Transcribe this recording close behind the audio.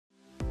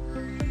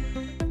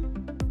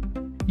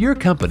Your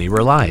company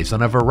relies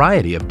on a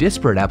variety of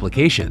disparate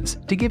applications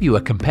to give you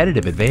a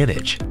competitive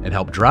advantage and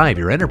help drive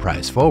your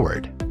enterprise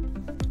forward.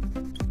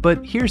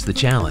 But here's the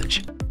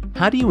challenge.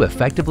 How do you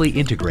effectively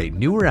integrate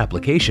newer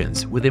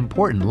applications with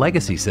important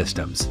legacy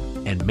systems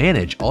and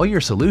manage all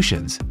your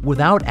solutions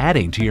without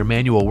adding to your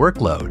manual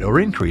workload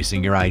or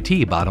increasing your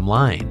IT bottom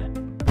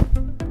line?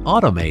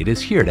 Automate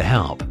is here to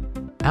help.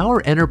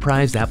 Our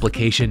enterprise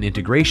application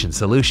integration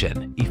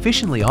solution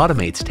efficiently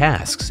automates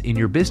tasks in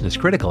your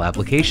business-critical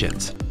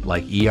applications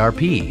like ERP,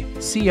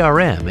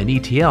 CRM, and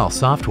ETL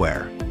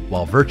software,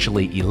 while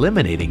virtually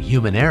eliminating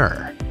human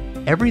error.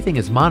 Everything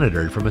is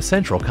monitored from a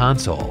central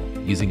console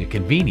using a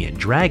convenient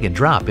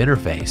drag-and-drop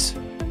interface.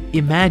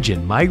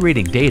 Imagine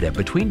migrating data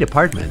between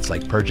departments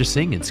like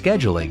purchasing and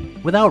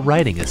scheduling without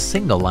writing a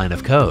single line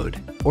of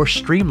code, or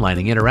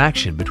streamlining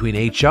interaction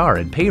between HR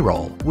and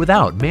payroll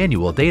without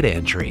manual data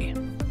entry.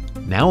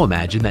 Now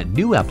imagine that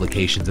new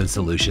applications and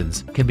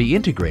solutions can be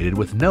integrated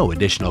with no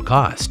additional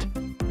cost.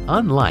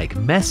 Unlike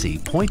messy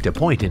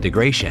point-to-point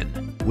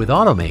integration, with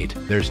Automate,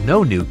 there's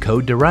no new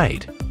code to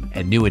write,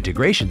 and new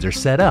integrations are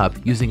set up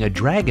using a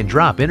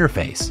drag-and-drop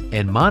interface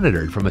and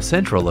monitored from a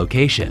central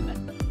location.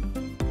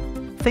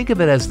 Think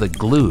of it as the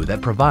glue that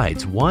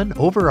provides one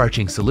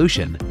overarching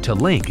solution to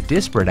link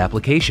disparate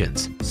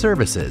applications,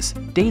 services,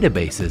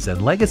 databases,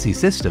 and legacy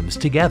systems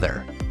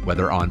together,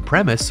 whether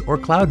on-premise or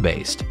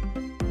cloud-based.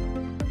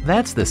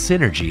 That's the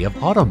synergy of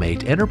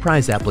Automate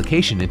Enterprise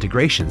Application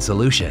Integration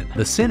Solution,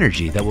 the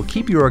synergy that will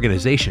keep your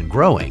organization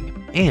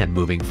growing and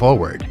moving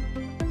forward.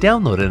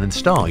 Download and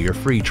install your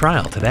free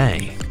trial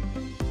today.